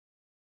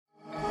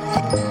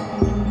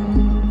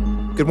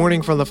Good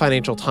morning from the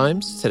Financial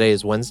Times. Today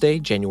is Wednesday,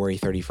 January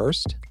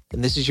 31st,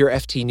 and this is your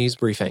FT News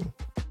Briefing.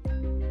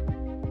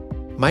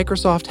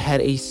 Microsoft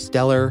had a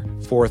stellar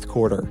fourth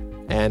quarter,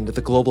 and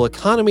the global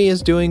economy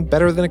is doing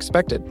better than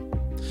expected.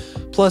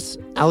 Plus,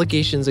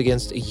 allegations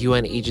against a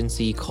UN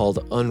agency called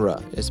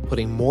UNRWA is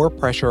putting more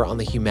pressure on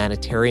the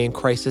humanitarian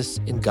crisis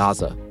in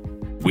Gaza.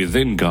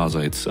 Within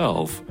Gaza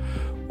itself,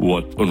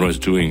 what UNRWA is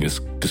doing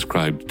is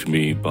described to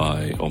me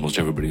by almost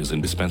everybody as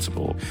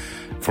indispensable.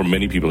 For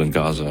many people in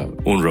Gaza,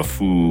 UNRWA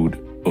food,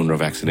 UNRWA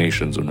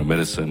vaccinations, UNRWA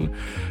medicine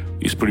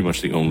is pretty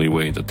much the only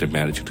way that they're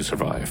managing to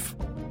survive.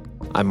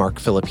 I'm Mark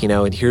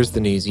Filipino, and here's the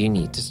news you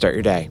need to start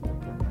your day.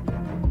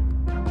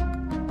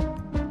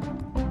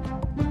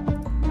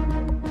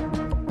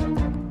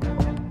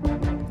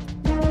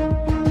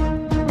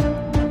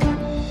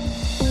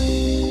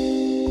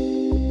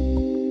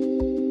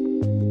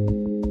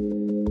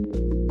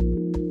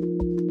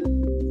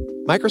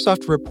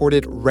 Microsoft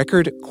reported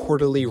record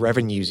quarterly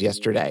revenues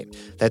yesterday.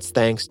 That's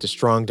thanks to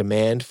strong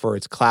demand for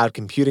its cloud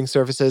computing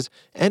services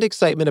and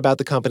excitement about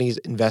the company's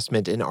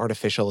investment in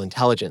artificial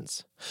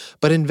intelligence.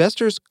 But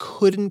investors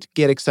couldn't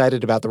get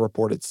excited about the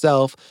report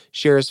itself.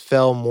 Shares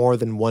fell more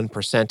than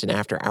 1% in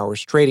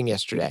after-hours trading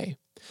yesterday.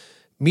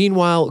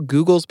 Meanwhile,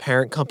 Google's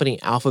parent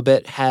company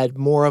Alphabet had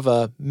more of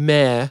a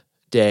meh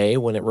day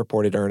when it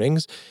reported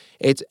earnings.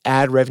 Its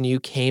ad revenue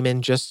came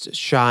in just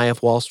shy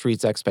of Wall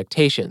Street's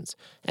expectations.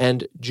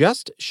 And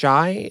just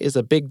shy is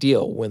a big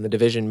deal when the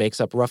division makes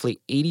up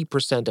roughly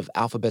 80% of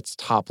Alphabet's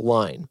top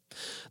line.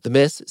 The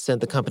miss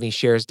sent the company's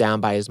shares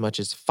down by as much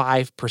as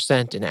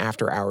 5% in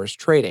after-hours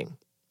trading.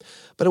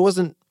 But it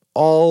wasn't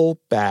all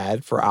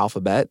bad for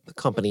Alphabet. The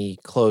company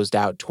closed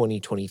out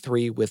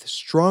 2023 with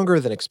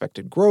stronger than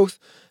expected growth,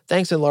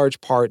 thanks in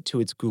large part to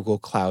its Google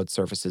Cloud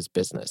Services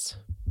business.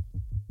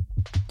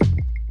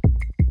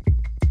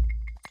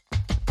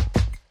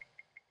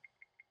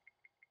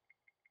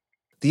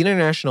 The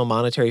International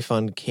Monetary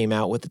Fund came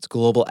out with its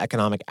global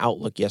economic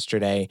outlook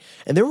yesterday,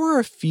 and there were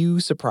a few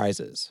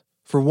surprises.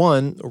 For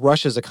one,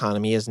 Russia's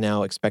economy is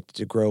now expected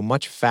to grow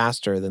much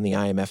faster than the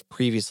IMF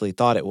previously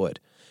thought it would,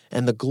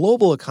 and the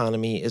global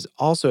economy is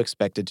also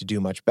expected to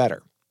do much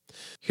better.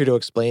 Here to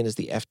explain is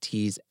the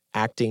FT's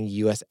acting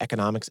U.S.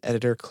 economics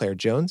editor, Claire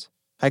Jones.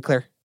 Hi,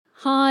 Claire.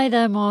 Hi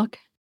there, Mark.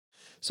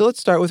 So let's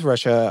start with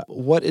Russia.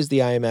 What is the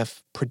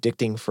IMF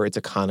predicting for its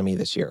economy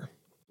this year?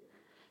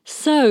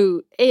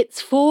 So,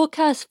 its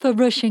forecast for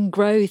Russian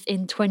growth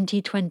in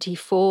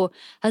 2024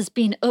 has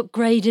been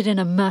upgraded in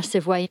a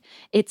massive way.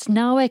 It's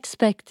now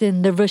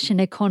expecting the Russian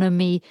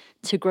economy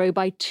to grow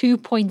by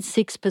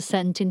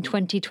 2.6% in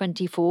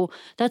 2024.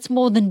 That's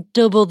more than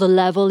double the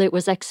level it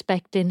was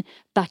expecting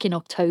back in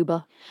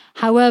October.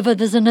 However,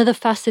 there's another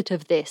facet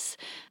of this.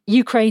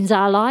 Ukraine's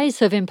allies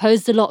have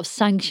imposed a lot of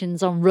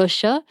sanctions on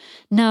Russia.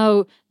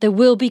 Now, there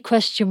will be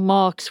question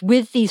marks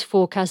with these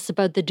forecasts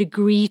about the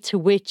degree to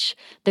which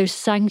those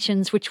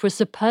sanctions, which were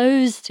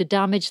supposed to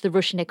damage the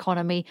Russian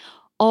economy,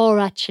 are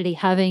actually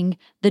having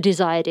the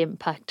desired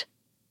impact.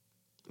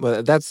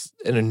 Well, that's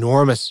an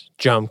enormous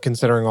jump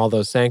considering all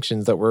those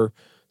sanctions that were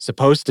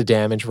supposed to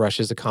damage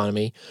Russia's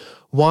economy.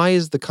 Why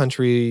is the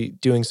country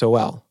doing so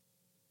well?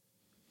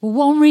 Well,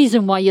 one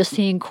reason why you're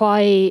seeing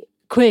quite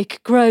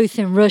quick growth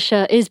in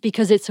Russia is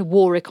because it's a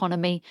war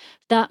economy.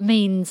 That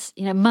means,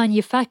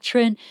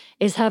 manufacturing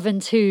is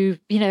having to,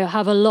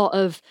 have a lot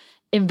of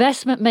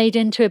investment made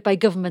into it by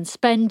government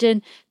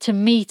spending to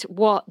meet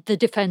what the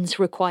defense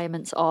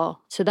requirements are.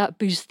 So that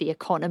boosts the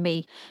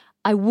economy.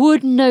 I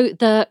would note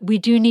that we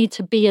do need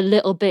to be a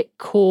little bit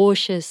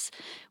cautious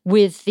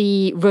with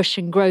the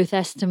Russian growth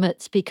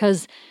estimates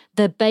because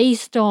they're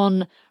based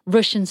on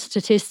Russian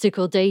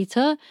statistical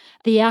data,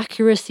 the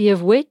accuracy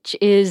of which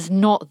is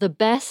not the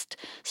best.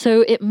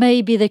 So it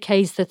may be the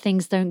case that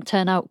things don't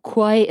turn out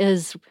quite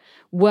as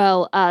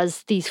well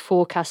as these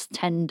forecasts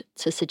tend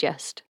to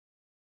suggest.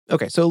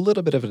 Okay, so a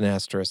little bit of an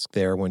asterisk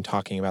there when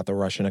talking about the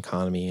Russian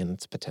economy and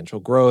its potential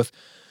growth.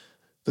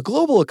 The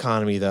global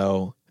economy,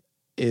 though,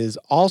 is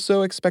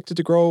also expected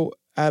to grow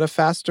at a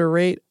faster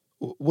rate.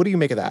 What do you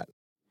make of that?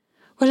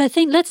 Well, I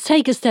think let's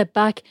take a step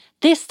back.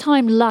 This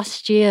time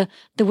last year,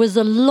 there was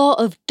a lot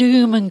of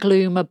doom and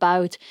gloom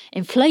about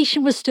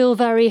inflation was still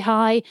very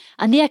high,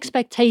 and the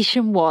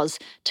expectation was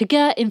to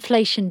get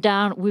inflation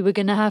down, we were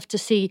going to have to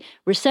see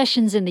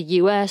recessions in the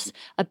US,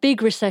 a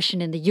big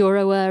recession in the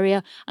euro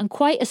area, and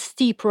quite a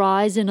steep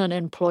rise in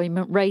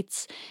unemployment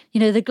rates.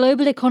 The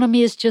global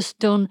economy has just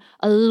done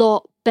a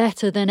lot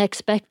better than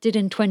expected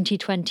in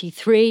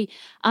 2023.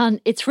 And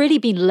it's really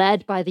been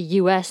led by the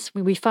US.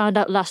 We found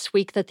out last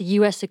week that the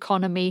US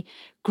economy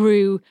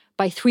grew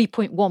by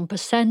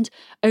 3.1%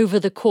 over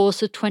the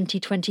course of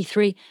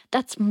 2023.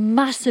 That's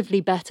massively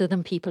better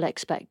than people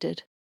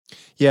expected.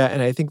 Yeah,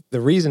 and I think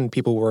the reason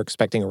people were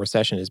expecting a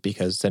recession is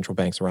because central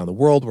banks around the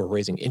world were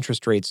raising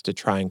interest rates to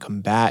try and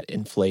combat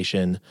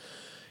inflation.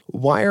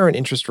 Why aren't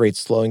interest rates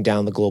slowing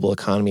down the global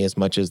economy as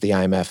much as the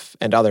IMF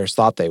and others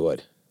thought they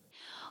would?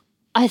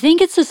 I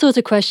think it's the sort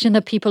of question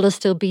that people will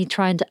still be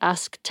trying to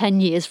ask 10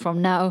 years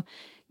from now.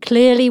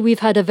 Clearly, we've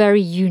had a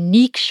very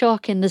unique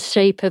shock in the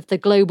shape of the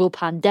global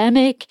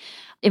pandemic.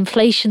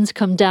 Inflation's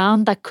come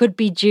down. That could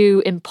be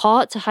due in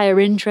part to higher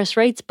interest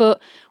rates,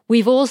 but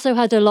we've also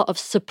had a lot of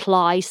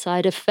supply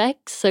side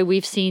effects. So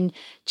we've seen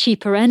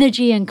cheaper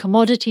energy and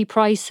commodity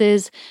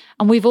prices,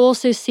 and we've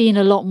also seen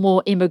a lot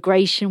more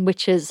immigration,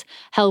 which has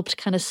helped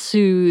kind of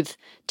soothe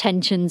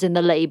tensions in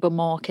the labor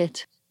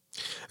market.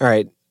 All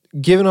right.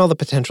 Given all the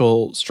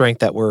potential strength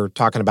that we're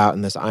talking about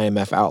in this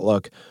IMF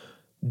outlook,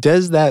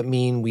 does that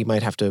mean we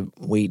might have to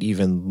wait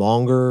even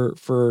longer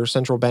for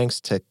central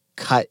banks to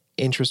cut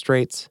interest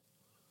rates?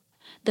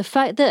 The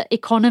fact that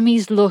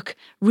economies look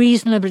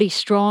reasonably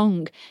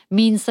strong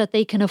means that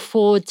they can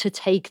afford to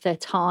take their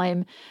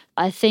time.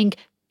 I think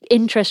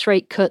interest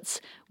rate cuts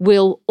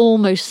will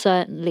almost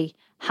certainly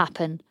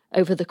happen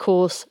over the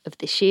course of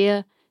this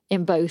year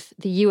in both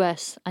the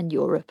US and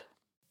Europe.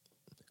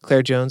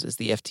 Claire Jones is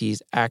the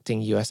FT's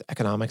acting U.S.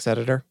 economics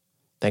editor.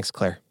 Thanks,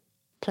 Claire.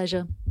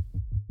 Pleasure.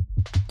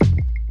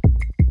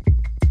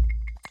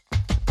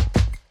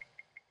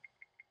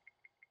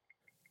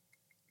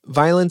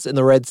 Violence in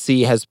the Red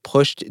Sea has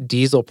pushed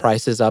diesel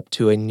prices up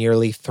to a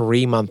nearly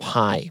 3-month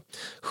high.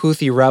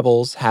 Houthi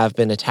rebels have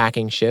been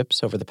attacking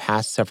ships over the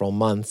past several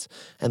months,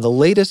 and the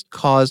latest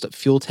caused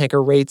fuel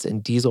tanker rates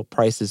and diesel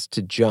prices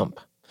to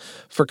jump.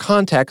 For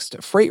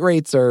context, freight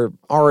rates are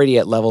already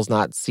at levels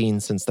not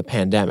seen since the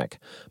pandemic,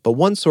 but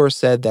one source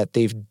said that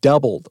they've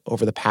doubled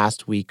over the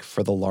past week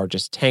for the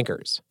largest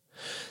tankers.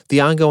 The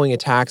ongoing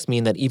attacks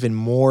mean that even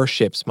more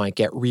ships might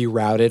get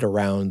rerouted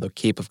around the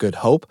Cape of Good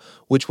Hope,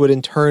 which would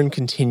in turn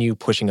continue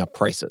pushing up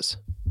prices.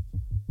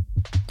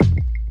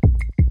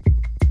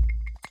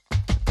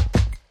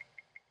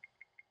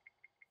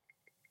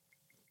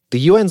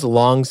 The UN's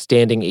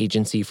long-standing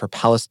agency for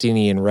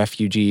Palestinian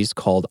refugees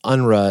called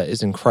UNRWA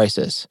is in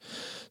crisis.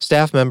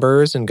 Staff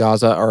members in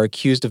Gaza are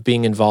accused of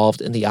being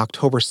involved in the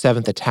October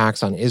 7th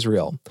attacks on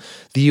Israel.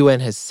 The UN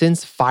has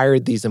since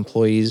fired these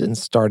employees and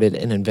started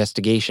an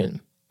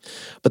investigation.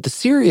 But the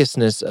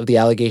seriousness of the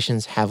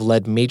allegations have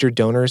led major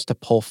donors to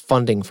pull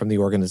funding from the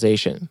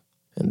organization.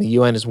 And the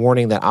UN is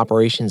warning that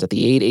operations at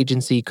the aid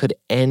agency could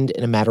end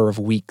in a matter of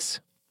weeks.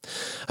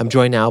 I'm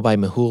joined now by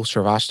Mehul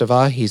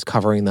Shrivastava. He's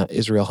covering the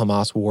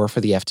Israel-Hamas war for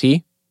the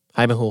FT.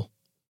 Hi, Mehul.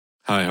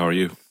 Hi, how are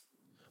you? I'm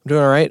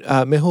doing all right.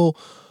 Mehul,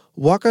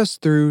 walk us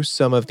through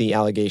some of the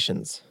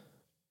allegations.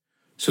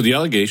 So the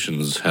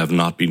allegations have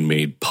not been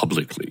made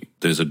publicly.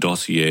 There's a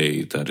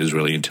dossier that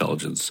Israeli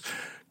intelligence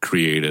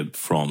created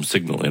from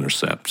signal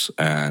intercepts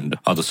and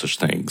other such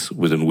things,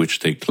 within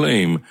which they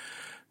claim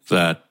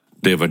that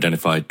they've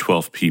identified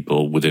 12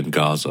 people within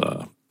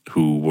Gaza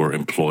who were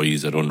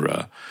employees at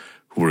UNRWA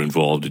who were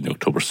involved in the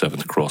October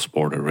 7th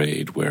cross-border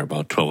raid, where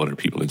about 1,200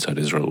 people inside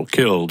Israel were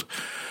killed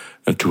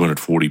and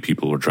 240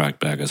 people were dragged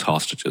back as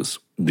hostages.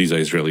 These are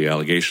Israeli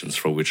allegations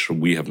for which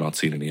we have not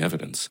seen any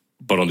evidence.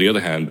 But on the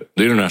other hand,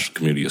 the international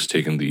community has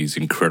taken these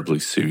incredibly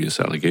serious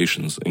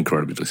allegations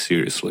incredibly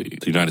seriously.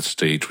 The United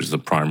States, which is the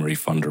primary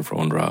funder for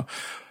UNRWA,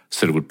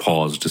 said it would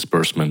pause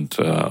disbursement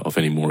of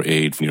any more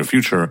aid in the near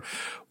future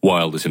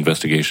while this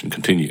investigation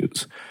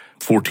continues.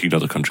 14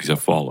 other countries have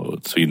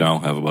followed. So you now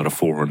have about a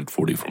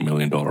 $444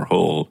 million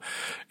hole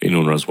in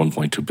UNRWA's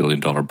 $1.2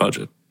 billion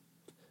budget.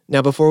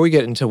 Now, before we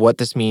get into what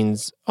this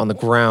means on the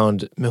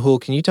ground, Mehul,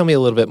 can you tell me a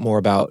little bit more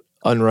about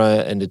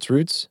UNRWA and its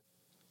roots?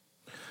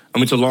 I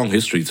mean, it's a long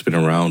history. It's been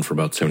around for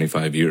about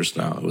 75 years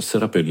now. It was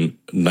set up in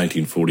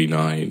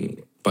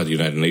 1949 by the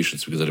United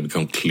Nations because it had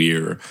become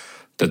clear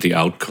that the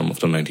outcome of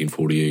the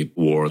 1948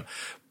 war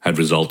had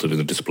resulted in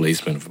the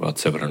displacement of about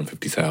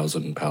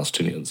 750,000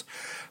 Palestinians.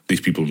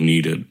 These people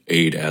needed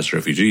aid as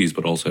refugees,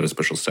 but also had a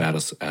special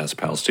status as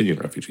Palestinian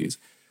refugees.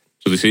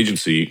 So this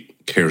agency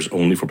cares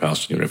only for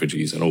Palestinian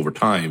refugees, and over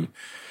time,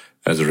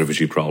 as the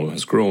refugee problem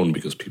has grown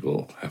because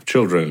people have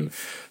children,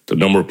 the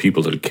number of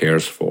people that it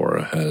cares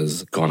for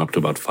has gone up to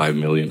about 5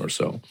 million or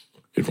so.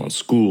 It runs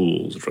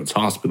schools, it runs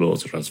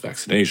hospitals, it runs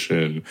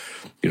vaccination,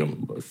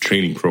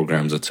 training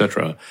programs,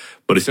 etc.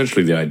 But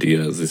essentially the idea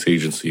is this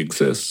agency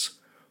exists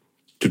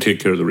to take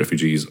care of the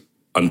refugees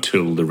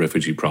until the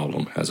refugee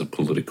problem has a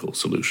political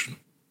solution.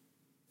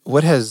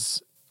 What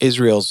has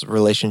Israel's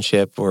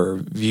relationship or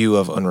view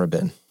of UNRWA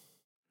been?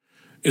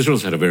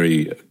 Israel's had a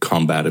very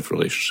combative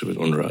relationship with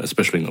UNRWA,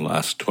 especially in the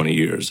last 20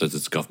 years as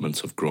its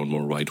governments have grown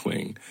more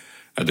right-wing.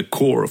 At the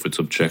core of its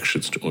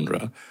objections to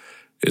UNRWA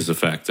is the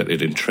fact that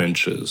it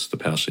entrenches the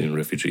Palestinian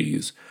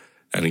refugees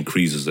and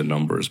increases their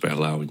numbers by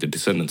allowing the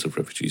descendants of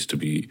refugees to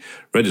be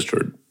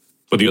registered.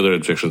 But the other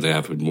objections they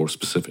have have been more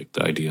specific.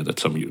 The idea that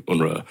some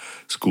UNRWA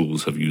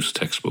schools have used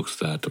textbooks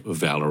that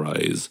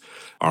valorize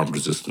armed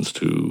resistance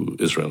to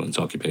Israel and its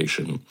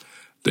occupation.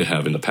 They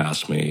have in the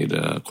past made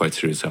quite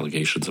serious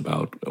allegations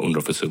about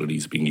UNRWA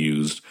facilities being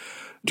used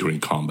during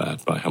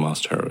combat by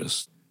Hamas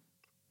terrorists.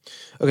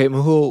 Okay,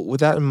 Mehul, with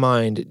that in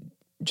mind,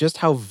 just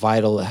how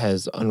vital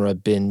has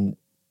UNRWA been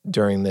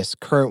during this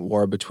current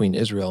war between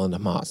Israel and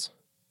Hamas?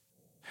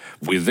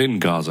 Within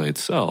Gaza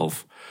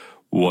itself,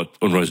 what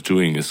UNRWA is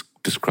doing is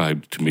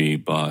described to me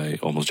by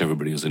almost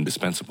everybody as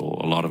indispensable.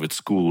 A lot of its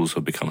schools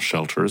have become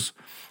shelters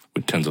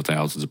with tens of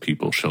thousands of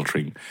people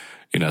sheltering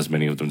in as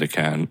many of them they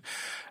can.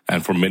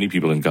 And for many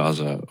people in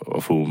Gaza,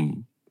 of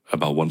whom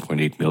about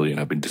 1.8 million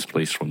have been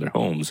displaced from their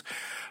homes,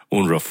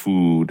 UNRWA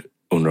food,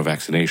 UNRWA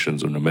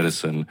vaccinations, UNRWA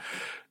medicine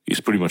is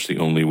pretty much the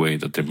only way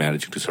that they're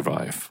managing to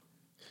survive.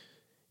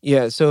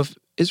 Yeah, so if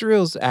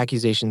Israel's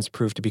accusations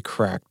prove to be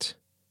correct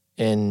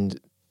and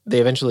they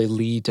eventually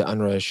lead to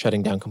UNRWA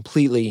shutting down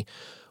completely,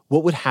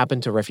 what would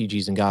happen to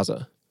refugees in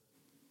Gaza?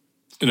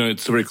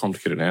 It's a very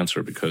complicated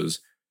answer because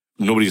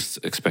nobody's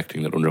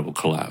expecting that UNRWA will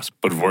collapse.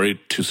 But were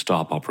it to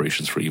stop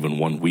operations for even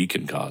 1 week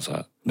in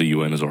Gaza, the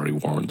UN has already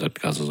warned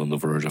that Gaza is on the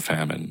verge of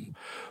famine.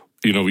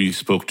 We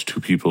spoke to 2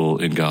 people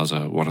in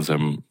Gaza. One of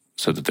them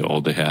said that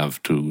all they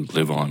have to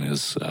live on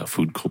is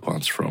food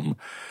coupons from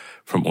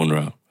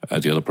UNRWA.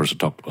 The other person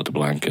talked about the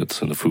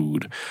blankets and the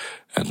food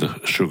and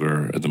the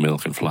sugar and the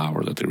milk and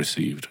flour that they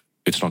received.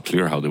 It's not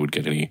clear how they would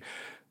get any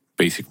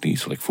basic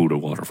needs like food or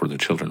water for their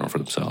children or for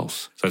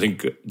themselves. So I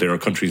think there are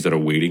countries that are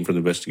waiting for the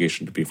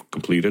investigation to be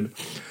completed,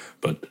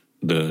 but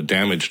the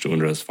damage to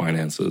UNRWA's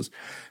finances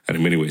and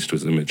in many ways to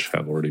its image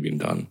have already been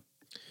done.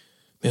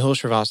 Mehul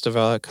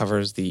Shrivastava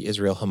covers the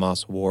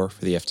Israel-Hamas war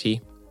for the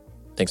FT.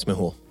 Thanks,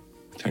 Mehul.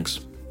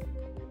 Thanks.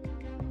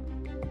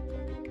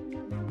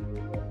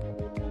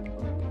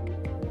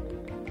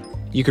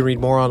 You can read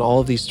more on all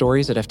of these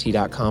stories at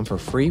FT.com for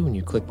free when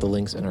you click the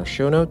links in our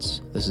show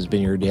notes. This has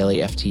been your daily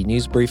FT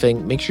News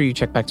Briefing. Make sure you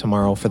check back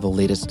tomorrow for the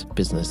latest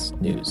business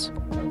news.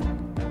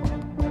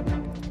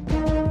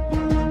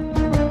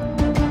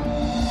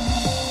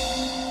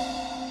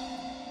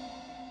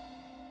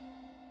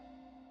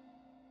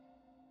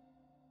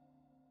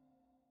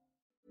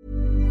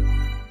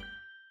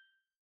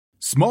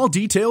 Small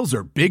details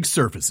are big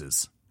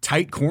surfaces.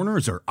 Tight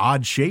corners are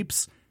odd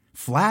shapes.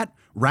 Flat,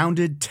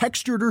 rounded,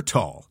 textured, or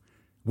tall.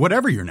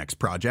 Whatever your next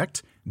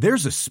project,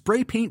 there's a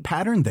spray paint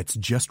pattern that's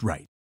just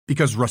right.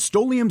 Because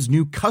Rust-Oleum's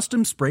new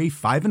Custom Spray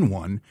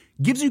 5-in-1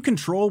 gives you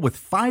control with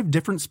 5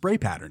 different spray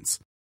patterns.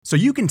 So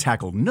you can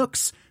tackle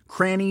nooks,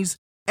 crannies,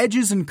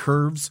 edges, and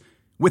curves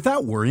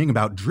without worrying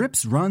about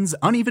drips, runs,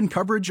 uneven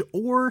coverage,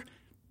 or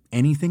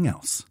anything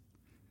else.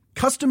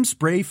 Custom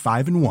Spray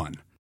 5-in-1.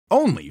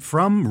 Only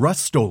from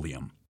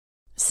Rust-Oleum.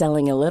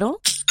 Selling a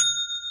little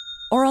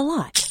or a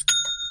lot?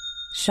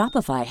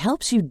 Shopify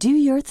helps you do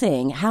your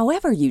thing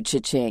however you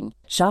cha-ching.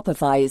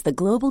 Shopify is the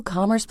global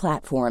commerce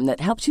platform that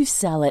helps you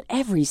sell at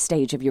every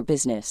stage of your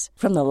business.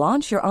 From the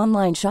launch your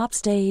online shop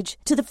stage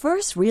to the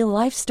first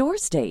real-life store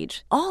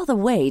stage, all the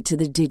way to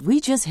the did we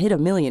just hit a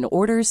million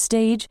orders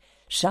stage.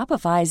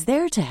 Shopify is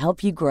there to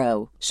help you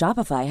grow.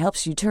 Shopify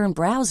helps you turn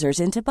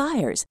browsers into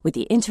buyers with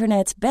the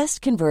internet's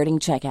best converting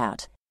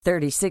checkout.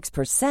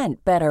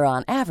 36% better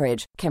on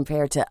average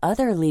compared to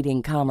other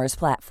leading commerce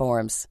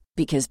platforms.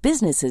 Because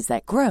businesses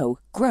that grow,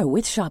 grow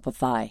with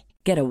Shopify.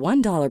 Get a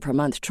 $1 per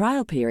month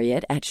trial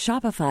period at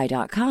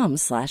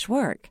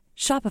shopify.com/work.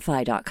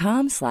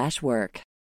 Shopify.com/work.